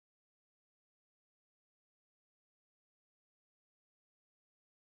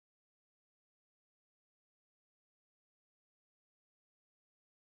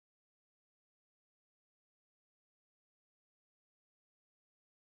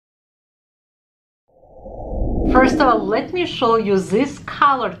First of all, let me show you this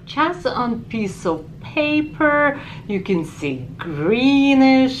color just on piece of paper. You can see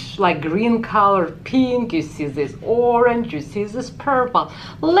greenish, like green color, pink. You see this orange, you see this purple.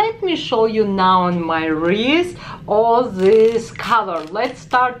 Let me show you now on my wrist all this color. Let's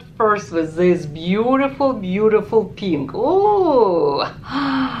start first with this beautiful, beautiful pink. Ooh.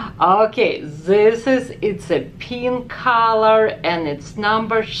 Okay, it's a pink color and it's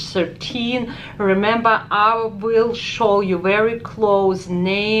number 13. Remember, I will show you very close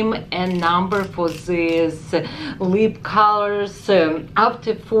name and number for these lip colors.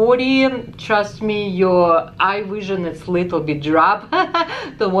 After 40, trust me, your eye vision is a little bit drop.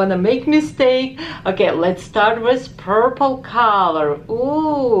 Don't want to make mistake. Okay, let's start with purple color.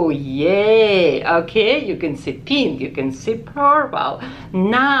 Ooh, yay. Okay, you can see pink, you can see purple.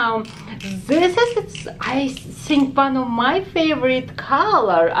 Now, this is, I think, one of my favorite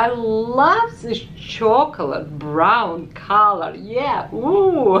color. I love this chocolate brown color. Yeah,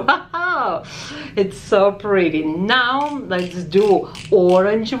 ooh, it's so pretty. Now let's do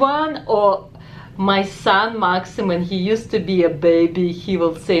orange one. Or my son Maxim, when he used to be a baby, he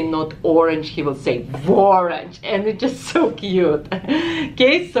will say not orange, he will say orange, and it's just so cute.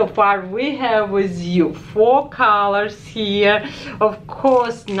 Okay, so far we have with you 4 colors here. Of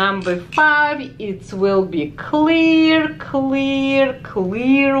course, number 5, it will be clear, clear,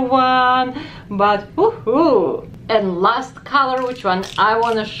 clear one, but woohoo! And last color, which one I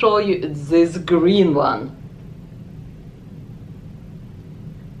want to show you, is this green one.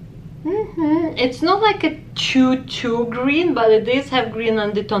 It's not like a too green, but it does have green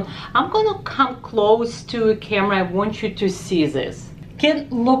undertone. I'm gonna come close to the camera. I want you to see this. Can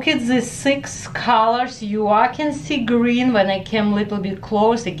look at the 6 colors. You can see green when I came a little bit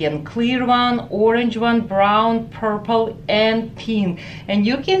close. Again, clear one, orange one, brown, purple, and pink. And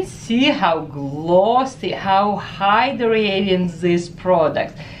you can see how glossy, how hydrating this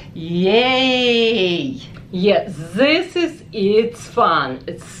product. Yay! Yes, it's fun.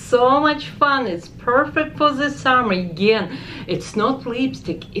 It's so much fun. It's perfect for the summer. Again, it's not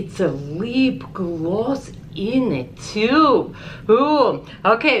lipstick, it's a lip gloss in it too. Ooh.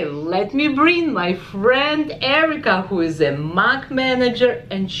 Okay, let me bring my friend Erica, who is a MAC manager,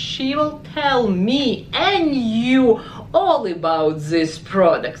 and she will tell me and you all about these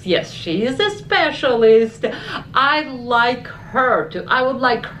products. Yes, she is a specialist. I would like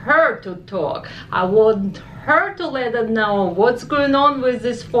her to talk. I want her to let us know what's going on with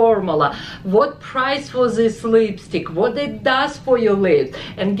this formula, what price for this lipstick, what it does for your lips.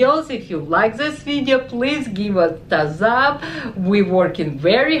 And girls, if you like this video, please give a thumbs up. We're working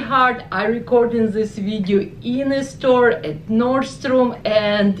very hard. I'm recording this video in a store at Nordstrom,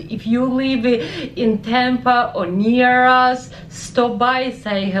 and if you live in Tampa or near us, stop by,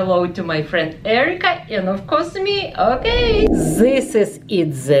 say hello to my friend Erica, and of course me. Okay, this is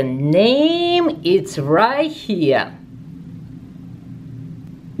its name. It's right here.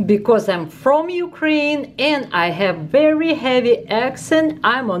 Because I'm from Ukraine and I have very heavy accent,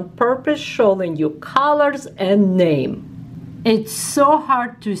 I'm on purpose showing you colors and name. It's so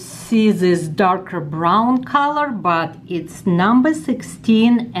hard to see this darker brown color, but it's number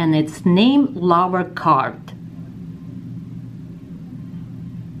 16 and its name Lover Card.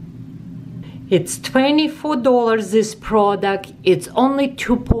 It's $24 this product. It's only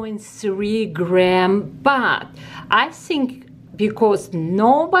 2.3 gram, but I think because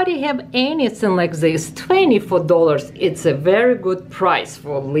nobody have anything like this, $24, it's a very good price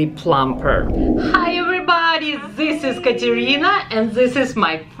for lip plumper. Hi everybody, this is Katerina and this is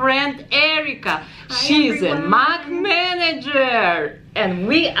my friend Erica. She's a MAC manager and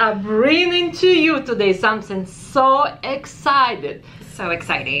we are bringing to you today something so excited. So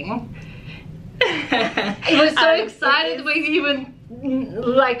exciting. It was so excited we even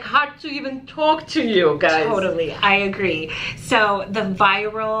like hard to even talk to you guys. Totally, I agree. So the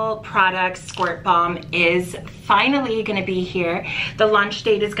viral product Squirt Balm is finally going to be here. The launch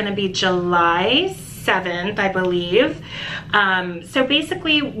date is going to be July 7th, I believe. So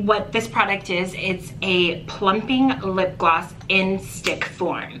basically what this product is, it's a plumping lip gloss in stick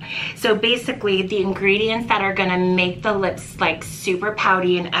form. So basically the ingredients that are gonna make the lips like super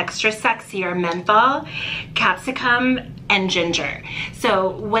pouty and extra sexy are menthol, capsicum, and ginger.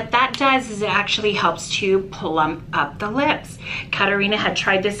 So what that does is it actually helps to plump up the lips. Katerina had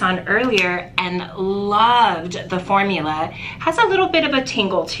tried this on earlier and loved the formula. Has a little bit of a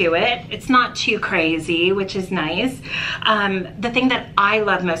tingle to it. It's not too crazy, which is nice. The thing that I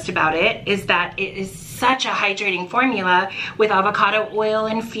love most about it is that it is such a hydrating formula with avocado oil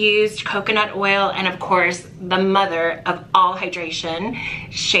infused, coconut oil, and of course the mother of all hydration,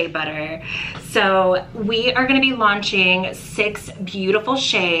 shea butter. So we are going to be launching 6 beautiful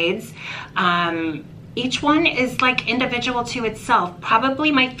shades. Each one is like individual to itself.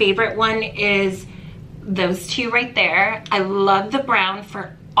 Probably my favorite one is those 2 right there. I love the brown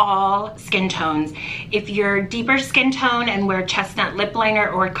for all skin tones. If you're deeper skin tone and wear chestnut lip liner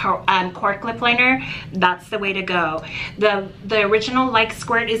or cork lip liner, that's the way to go. The original like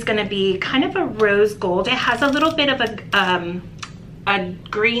Squirt is going to be kind of a rose gold. It has a little bit of a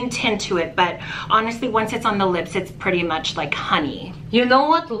green tint to it, but honestly once it's on the lips it's pretty much like honey. You know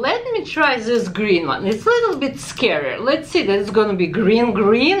what, let me try this green one. It's a little bit scary. Let's see, that it's gonna be green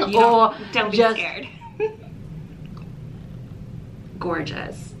or don't be just scared.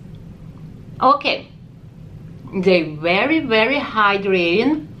 Gorgeous. Okay, they're very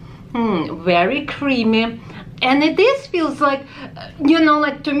hydrating, very creamy, and it feels like, you know,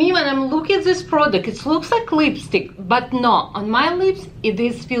 like to me when I'm looking at this product, it looks like lipstick, but no, on my lips it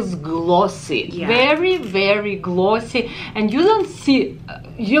feels glossy. Yeah. Very glossy, and you don't see,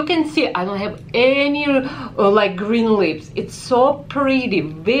 you can see I don't have any like green lips. It's so pretty,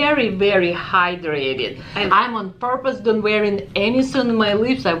 very hydrated. I'm on purpose don't wearing anything on my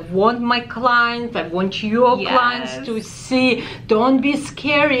lips. I want my clients, I want your clients to see. Don't be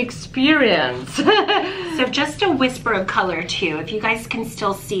scary experience. So just a whisper of color too. If you guys can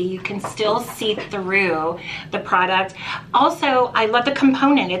still see, you can still see through the product. Also, I love the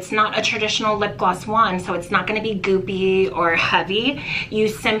component. It's not a traditional lip gloss wand, so it's not going to be goopy or heavy. You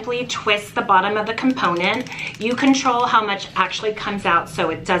simply twist the bottom of the component. You control how much actually comes out so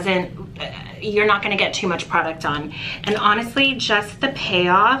it doesn't, you're not going to get too much product on. And honestly, just the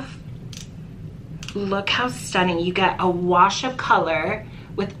payoff, look how stunning. You get a wash of color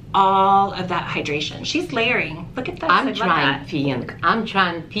with all of that hydration. She's layering. Look at that. I'm trying pink. I'm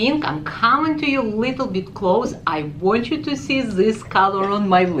trying pink. I'm coming to you a little bit close. I want you to see this color on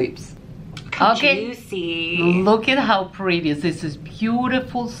my lips. Okay. Juicy. Look at how pretty. This is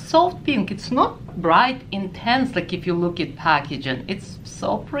beautiful, soft pink. It's not bright, intense like if you look at packaging. It's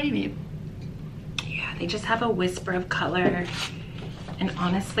so pretty. Yeah, they just have a whisper of color. And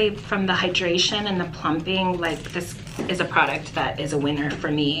honestly, from the hydration and the plumping, like this is a product that is a winner for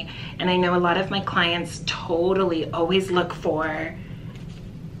me. And I know a lot of my clients totally always look for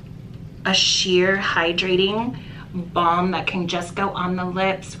a sheer hydrating balm that can just go on the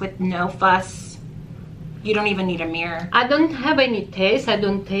lips with no fuss. You don't even need a mirror. I don't have any taste. I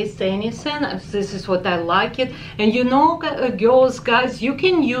don't taste anything. This is what I like it. And you know, girls, guys, you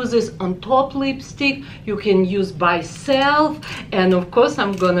can use this on top lipstick. You can use by itself. And of course,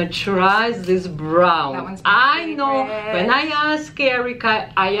 I'm gonna try this brown. That one's my favorite. know when I ask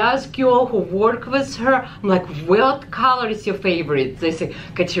Erica, I ask you all who work with her, I'm like, what color is your favorite? They say,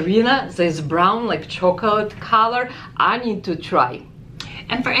 Katerina, this brown, like chocolate color. I need to try.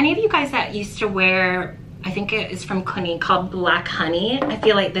 And for any of you guys that used to wear, I think it is from Clinique, called Black Honey, I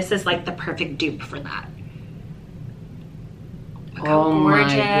feel like this is like the perfect dupe for that. Look how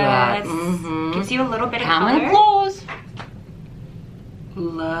gorgeous. My God. Gives you a little bit of color. Come close.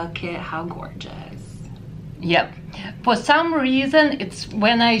 Look at how gorgeous. Yep. For some reason, it's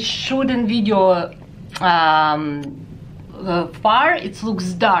when I shoot in video far, it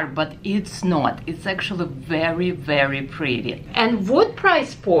looks dark, but it's not. It's actually very, very pretty. And what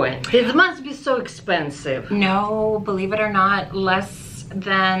price point? It must be so expensive. No, believe it or not, less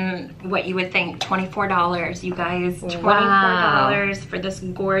than what you would think. $24, you guys. $24 for this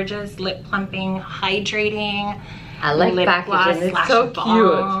gorgeous lip plumping, hydrating, I like lip packaging. It's so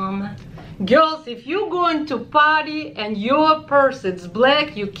balm. Cute. Girls, if you're going to party and your purse is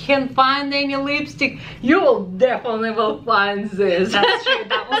black, you can't find any lipstick, you will definitely will find this. That's true.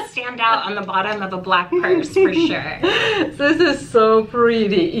 That will stand out on the bottom of a black purse for sure. This is so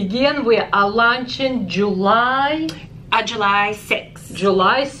pretty. Again, we are launching July 6th.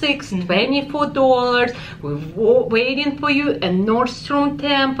 July 6th, $24. We're waiting for you at Nordstrom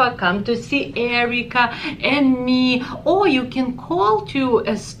Tampa. Come to see Erica and me, or you can call to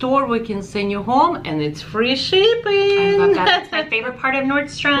a store. We can send you home, and it's free shipping. I love that. That's my favorite part of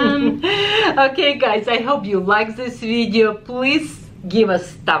Nordstrom. Okay, guys, I hope you like this video. Please give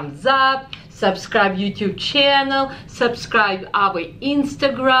us thumbs up. Subscribe YouTube channel. Subscribe our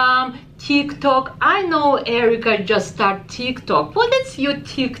Instagram. TikTok. I know Erica just started TikTok. What is your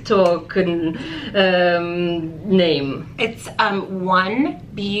TikTok name? It's One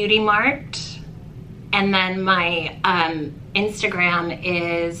Beauty Mart, and then my Instagram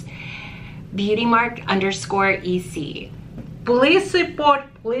is BeautyMart_EC. Please support,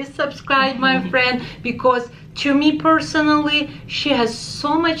 please subscribe, my friend, because to me personally, she has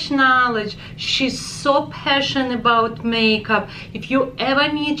so much knowledge. She's so passionate about makeup. If you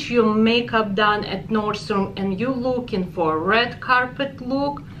ever need your makeup done at Nordstrom and you're looking for a red carpet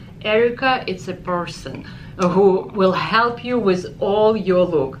look, Erica, it's a person who will help you with all your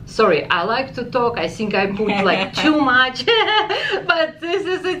look. Sorry, I like to talk. I think I put like too much, but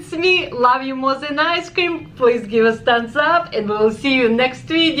it's me. Love you more than ice cream. Please give us thumbs up and we'll see you next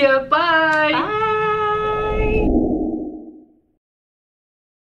video. Bye. Bye.